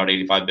States, it's about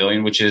 85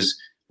 billion, which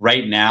is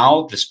right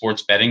now the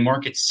sports betting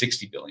market,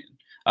 60 billion.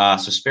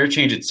 So spare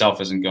change itself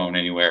isn't going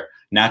anywhere.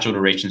 natural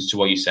durations to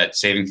what you said,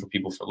 saving for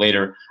people for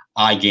later,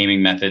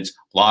 iGaming methods,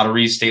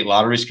 lotteries, state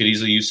lotteries could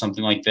easily use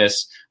something like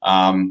this.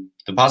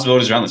 The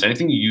possibilities around this,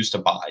 anything you use to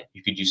buy,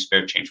 you could use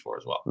spare change for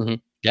as well. Mm-hmm.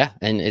 Yeah.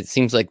 And it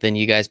seems like then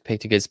you guys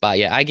picked a good spot.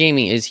 Yeah.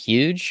 iGaming is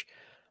huge.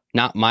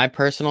 Not my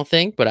personal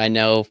thing, but I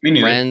know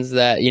friends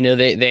that, you know,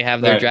 they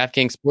have their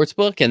DraftKings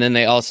sportsbook, and then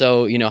they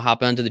also, you know,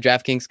 hop onto the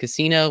DraftKings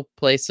casino,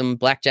 play some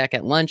blackjack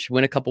at lunch,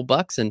 win a couple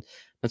bucks, and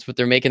that's what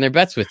they're making their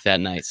bets with that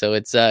night. So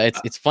it's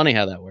funny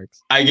how that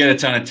works. I get a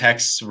ton of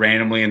texts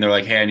randomly, and they're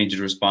like, "Hey, I need you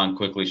to respond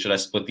quickly. Should I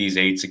split these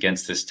 8s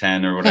against this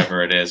 10 or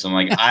whatever it is?" I'm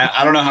like,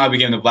 I don't know how I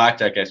became the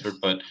blackjack expert,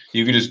 but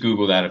you can just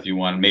Google that if you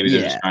want. Maybe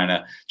they're just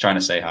trying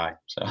to say hi.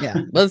 So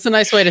yeah, well, it's a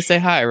nice way to say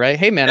hi, right?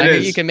 Hey, man, I hear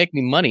you can make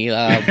me money.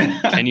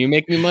 Can you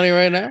make me money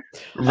right now?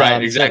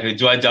 Right, exactly.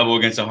 Do I double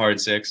against a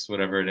hard 6,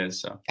 whatever it is?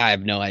 So I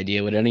have no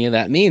idea what any of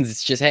that means.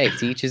 It's just, hey,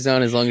 to each his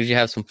own, as long as you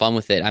have some fun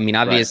with it. I mean,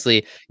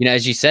 obviously, you know,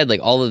 as you said, like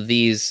all of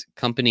these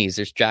companies,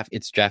 it's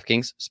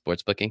DraftKings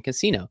Sportsbook and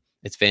Casino,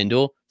 it's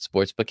FanDuel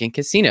Sportsbook and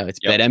Casino, it's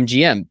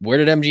BetMGM. Where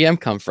did MGM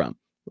come from?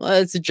 Well,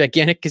 it's a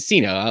gigantic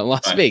casino in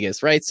Las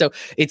Vegas, right? So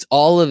it's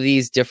all of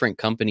these different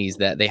companies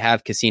that they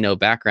have casino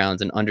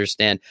backgrounds and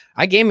understand.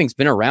 iGaming's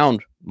been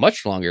around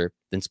much longer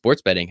than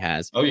sports betting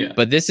has. Oh yeah,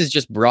 but this has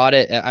just brought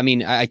it. I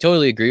mean, I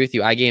totally agree with you.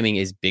 iGaming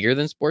is bigger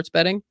than sports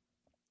betting,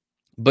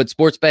 but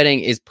sports betting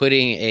is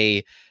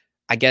putting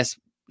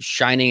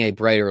shining a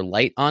brighter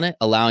light on it,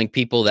 allowing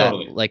people that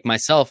like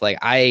myself, like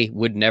I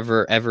would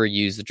never ever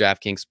use the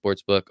DraftKings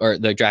Sportsbook or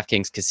the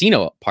DraftKings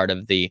Casino part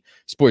of the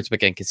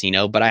Sportsbook and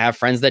Casino, but I have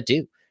friends that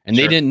do, and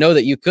they didn't know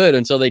that you could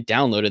until they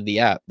downloaded the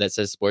app that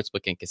says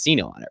Sportsbook and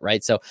Casino on it,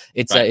 right? So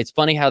it's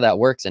funny how that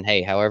works, and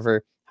hey,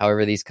 however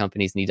these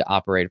companies need to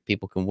operate,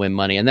 people can win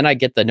money. And then I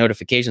get the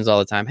notifications all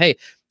the time. Hey,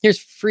 here's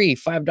free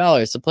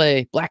 $5 to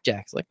play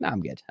blackjack. It's like, nah,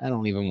 I'm good. I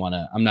don't even want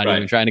to, I'm not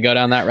even trying to go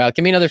down that route.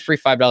 Give me another free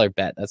 $5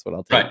 bet. That's what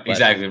I'll take. Right.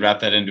 Exactly. Wrap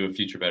that into a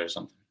future bet or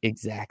something.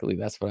 Exactly.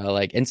 That's what I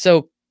like. And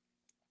so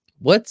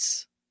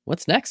what's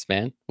next,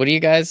 man? What are you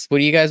guys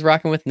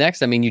rocking with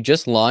next? I mean, you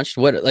just launched.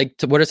 What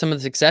are some of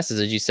the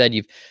successes? As you said,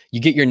 you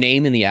get your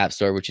name in the App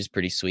Store, which is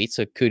pretty sweet.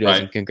 So kudos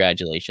and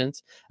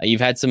congratulations.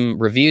 You've had some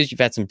reviews,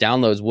 you've had some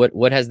downloads.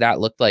 What has that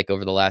looked like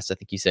over the last, I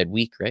think you said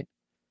week, right?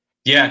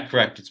 Yeah,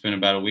 correct. It's been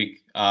about a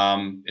week.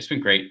 It's been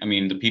great. I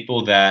mean, the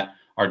people that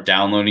are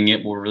downloading it,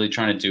 what we're really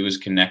trying to do is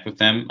connect with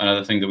them.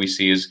 Another thing that we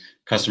see is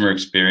customer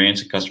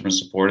experience and customer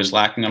support is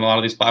lacking on a lot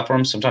of these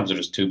platforms. Sometimes they're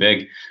just too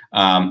big.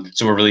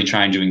 So we're really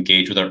trying to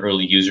engage with our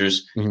early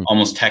users,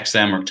 almost text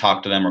them or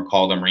talk to them or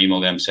call them or email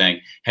them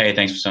saying, hey,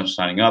 thanks for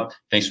signing up.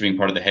 Thanks for being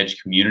part of the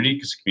Hedge community,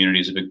 because the community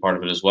is a big part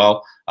of it as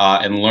well.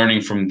 And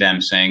learning from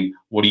them saying,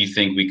 what do you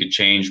think we could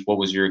change? What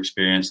was your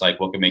experience like?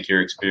 What could make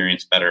your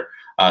experience better?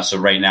 So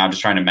right now,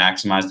 just trying to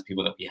maximize the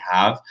people that we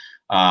have.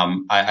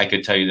 I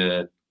could tell you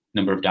the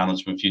number of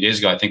downloads from a few days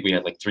ago. I think we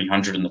had like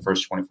 300 in the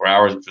first 24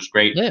 hours, which was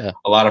great. Yeah.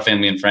 A lot of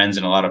family and friends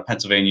and a lot of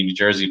Pennsylvania, New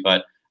Jersey,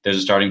 but there's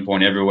a starting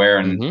point everywhere,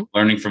 and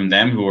learning from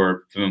them who've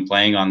been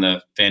playing on the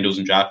FanDuels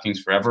and DraftKings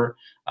forever,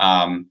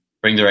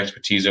 bring their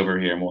expertise over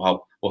here, and we'll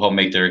help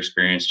make their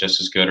experience just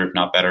as good, or if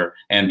not better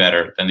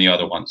than the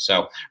other ones.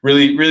 So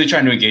really, really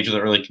trying to engage with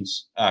the early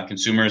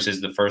consumers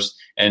is the first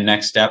and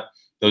next step.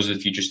 Those are the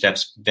future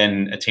steps.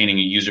 Then attaining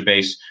a user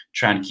base,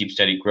 trying to keep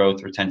steady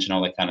growth, retention,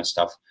 all that kind of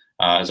stuff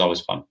is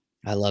always fun.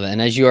 I love it.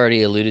 And as you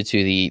already alluded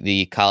to,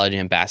 the college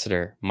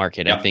ambassador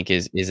market, I think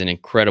is an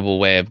incredible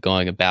way of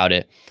going about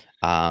it.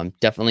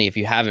 Definitely, if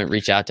you haven't,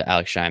 reach out to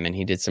Alex Scheinman.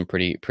 He did some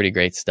pretty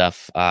great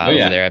stuff over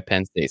there at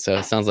Penn State. So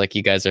it sounds like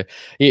you guys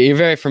you're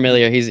very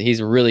familiar. He's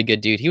a really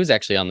good dude. He was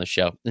actually on the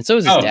show, and so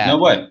was his dad. No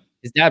way.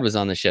 His dad was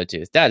on the show too.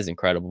 His dad is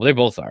incredible. They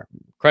both are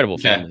incredible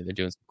family. Yeah. They're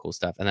doing some cool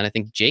stuff. And then I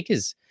think Jake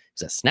is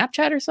that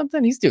Snapchat or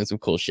something? He's doing some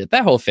cool shit.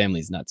 That whole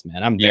family's nuts,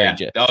 man. I'm very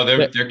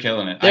they're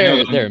killing it.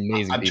 They're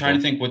amazing. I'm trying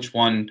to think which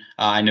one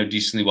I know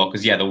decently well,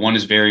 because the one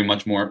is very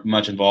much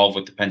involved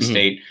with the Penn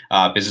State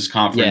business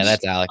conference. Yeah,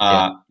 that's Alex.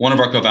 One of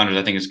our co-founders,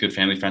 I think, is good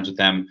family friends with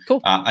them.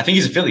 Cool. I think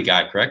he's a Philly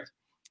guy, correct?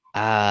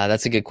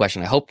 That's a good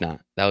question. I hope not.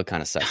 That would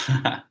kind of suck.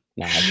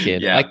 Nah,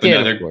 kid. Yeah,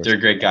 they're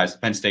great guys.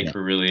 Penn State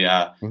crew really.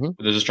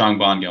 There's a strong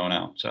bond going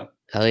out. So.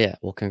 Hell yeah.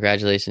 Well,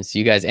 congratulations to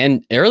you guys.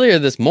 And earlier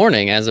this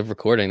morning, as of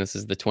recording, this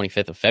is the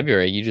 25th of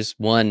February, you just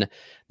won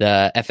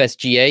the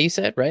FSGA, you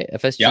said, right?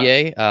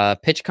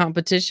 FSGA pitch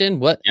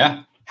competition. What?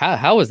 Yeah.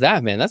 How was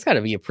that, man? That's got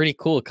to be a pretty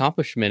cool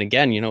accomplishment.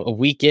 Again, a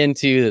week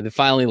into the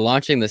finally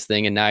launching this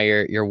thing, and now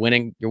you're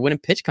winning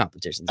pitch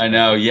competitions. I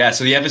know. Yeah.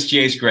 So the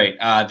FSGA is great.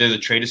 They're the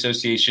trade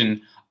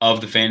association of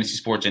the fantasy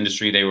sports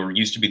industry. They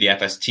used to be the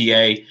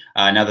FSTA.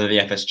 Now they're the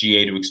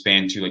FSGA to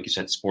expand to, like you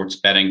said, sports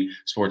betting,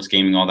 sports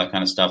gaming, all that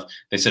kind of stuff.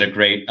 They said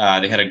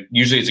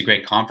usually it's a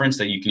great conference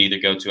that you can either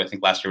go to. I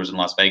think last year was in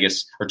Las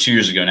Vegas, or 2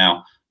 years ago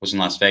now was in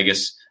Las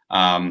Vegas.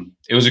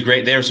 It was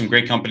there were some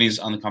great companies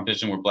on the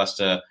competition. We're blessed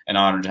and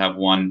honored to have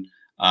one.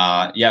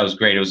 It was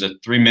great. It was a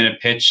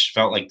 3-minute pitch,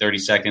 felt like 30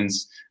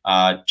 seconds.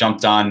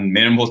 Jumped on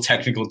minimal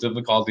technical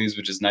difficulties,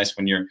 which is nice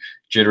when you're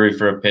jittery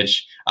for a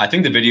pitch. I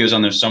think the video's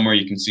on there somewhere.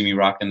 You can see me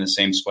rocking the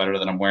same sweater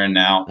that I'm wearing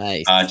now.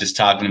 Nice. Just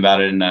talking about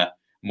it in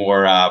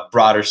more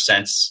broader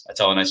sense. I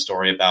tell a nice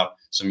story about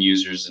some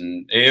users,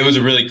 and it was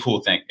a really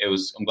cool thing.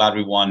 I'm glad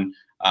we won.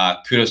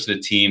 Kudos to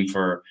the team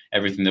for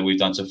everything that we've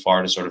done so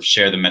far to sort of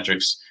share the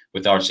metrics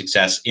with our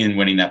success in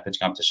winning that pitch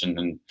competition,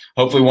 and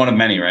hopefully one of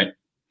many, right?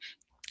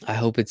 I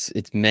hope it's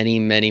many,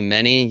 many,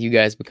 many. You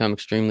guys become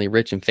extremely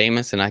rich and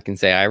famous, and I can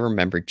say I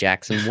remember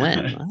Jackson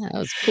when. That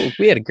was cool.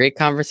 We had a great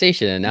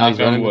conversation, and now he's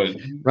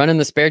running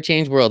the spare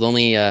change world,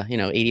 only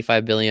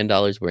 $85 billion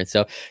worth.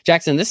 So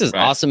Jackson, this is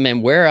awesome,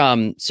 man. Where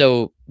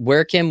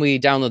can we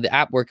download the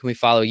app? Where can we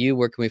follow you?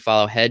 Where can we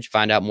follow Hedge?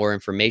 Find out more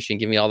information.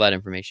 Give me all that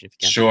information if you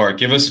can. Sure.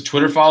 Give us a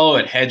Twitter follow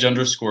at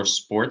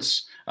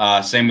hedge_sports.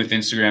 Same with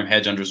Instagram,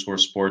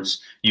 hedge_sports.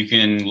 You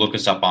can look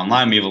us up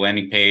online. We have a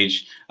landing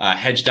page,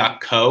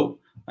 hedge.co.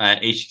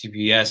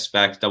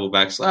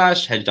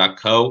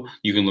 https://hedge.co.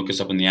 You can look us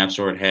up in the App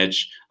Store at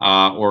Hedge,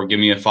 or give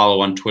me a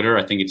follow on Twitter.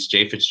 I think it's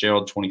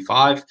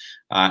jfitzgerald25.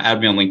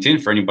 Add me on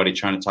LinkedIn for anybody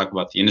trying to talk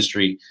about the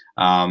industry.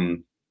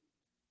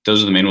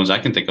 Those are the main ones I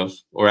can think of.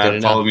 Or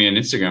follow me on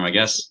Instagram, I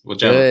guess.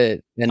 Whichever.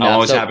 Good. I'm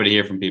always happy to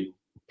hear from people.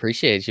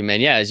 Appreciate you,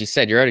 man. Yeah, as you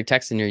said, you're already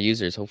texting your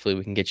users. Hopefully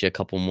we can get you a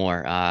couple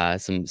more,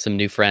 some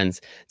new friends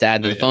to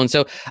add to the phone.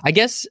 So I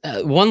guess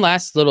one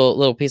last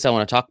little piece I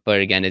want to talk about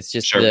again. It's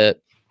just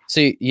So,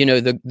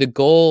 the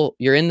goal,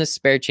 you're in the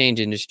spare change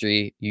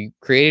industry, you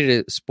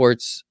created a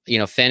sports,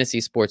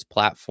 fantasy sports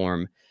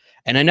platform.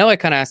 And I know I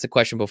kind of asked the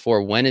question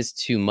before, when is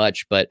too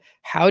much, but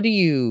how do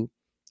you,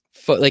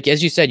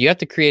 as you said, you have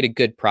to create a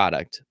good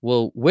product.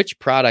 Well, which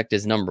product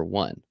is number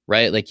one,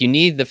 right? Like you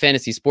need the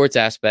fantasy sports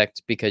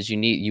aspect because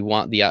you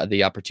want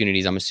the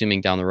opportunities, I'm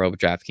assuming down the road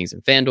with DraftKings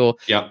and FanDuel,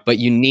 but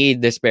you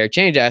need the spare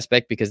change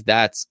aspect because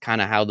that's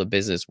kind of how the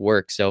business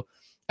works. So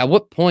at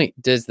what point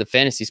does the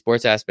fantasy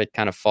sports aspect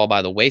kind of fall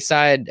by the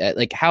wayside?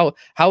 Like how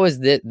is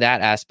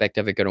that aspect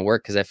of it going to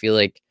work? Because I feel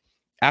like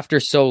after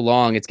so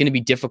long, it's going to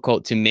be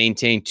difficult to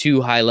maintain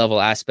two high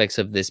level aspects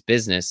of this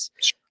business.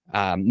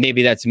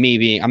 Maybe that's me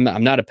being,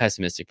 I'm not a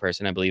pessimistic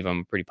person. I believe I'm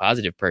a pretty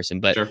positive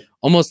person, but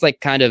almost like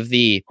kind of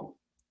the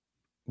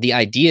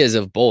ideas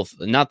of both,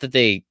 not that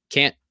they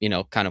can't,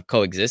 kind of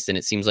coexist, and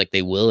it seems like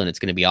they will, and it's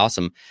going to be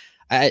awesome.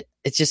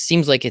 It just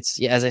seems like it's,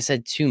 as I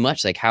said, too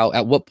much. Like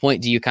at what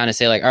point do you kind of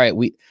say like, all right,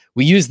 we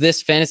use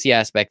this fantasy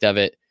aspect of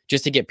it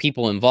just to get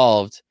people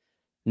involved.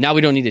 Now we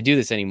don't need to do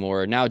this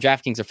anymore. Now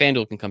DraftKings or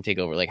FanDuel can come take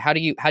over. Like, how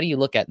do you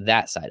look at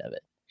that side of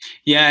it?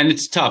 Yeah, and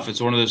it's tough. It's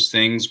one of those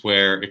things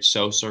where it's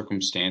so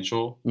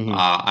circumstantial. Mm-hmm.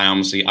 I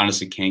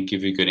honestly can't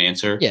give you a good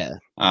answer. Yeah.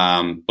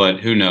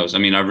 But who knows? I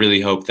mean, I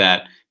really hope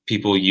that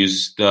people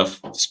use the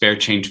spare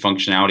change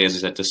functionality, as I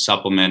said, to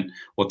supplement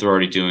what they're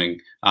already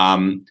doing.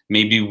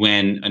 Maybe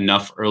when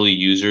enough early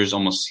users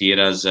almost see it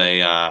as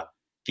the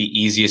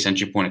easiest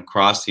entry point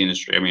across the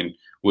industry. I mean,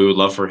 we would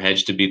love for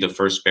Hedge to be the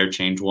first spare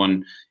change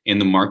one in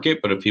the market,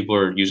 but if people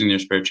are using their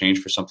spare change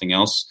for something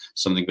else,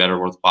 something better,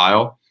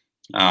 worthwhile,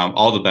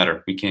 all the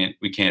better. We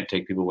can't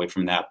take people away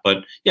from that.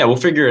 But yeah, we'll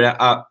figure it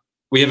out.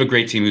 We have a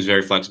great team who's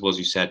very flexible, as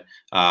you said.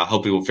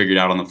 Hopefully we'll figure it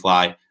out on the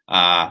fly.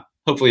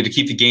 Hopefully to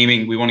keep the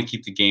gaming, we want to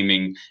keep the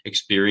gaming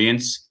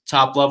experience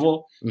top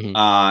level,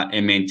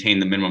 and maintain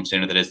the minimum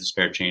standard that is the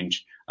spare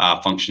change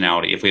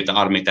functionality. If we have to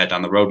automate that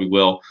down the road, we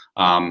will.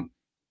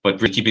 But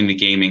really keeping the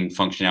gaming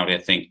functionality, I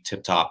think,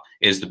 tip top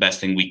is the best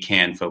thing we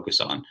can focus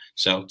on.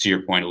 So to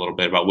your point a little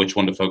bit about which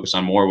one to focus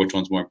on more, which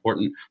one's more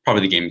important,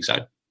 probably the gaming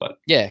side. But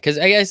yeah, because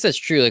I guess that's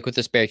true. Like with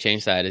the spare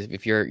change side, is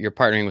if you're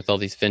partnering with all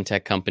these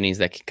fintech companies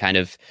that can kind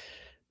of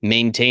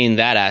maintain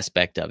that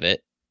aspect of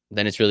it,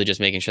 then it's really just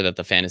making sure that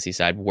the fantasy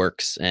side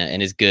works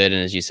and is good.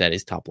 And as you said,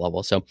 is top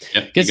level. So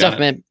good stuff,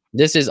 man.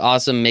 This is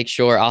awesome. Make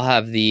sure I'll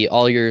have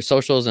all your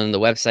socials and the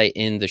website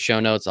in the show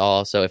notes.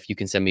 Also, if you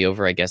can send me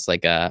over, I guess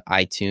like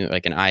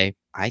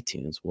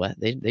iTunes. What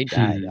they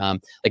died.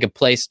 Like a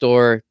Play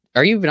Store.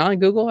 Are you even on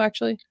Google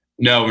actually?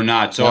 No, we're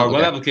not. So our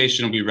web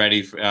application will be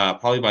ready for,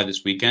 probably by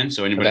this weekend.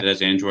 So anybody that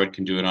has Android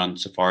can do it on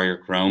Safari or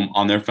Chrome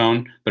on their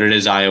phone, but it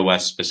is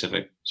iOS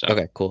specific. So.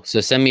 Okay, cool. So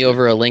send me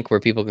over a link where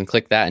people can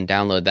click that and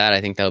download that.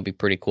 I think that would be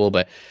pretty cool.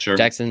 But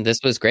Jackson,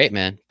 this was great,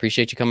 man.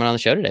 Appreciate you coming on the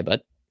show today,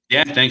 bud.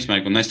 Yeah, thanks,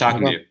 Michael. Nice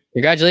talking to you.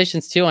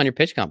 Congratulations too on your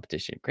pitch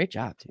competition. Great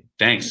job, dude.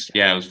 Thanks.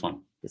 Yeah, it was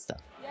fun. Good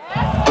stuff.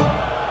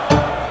 Yes.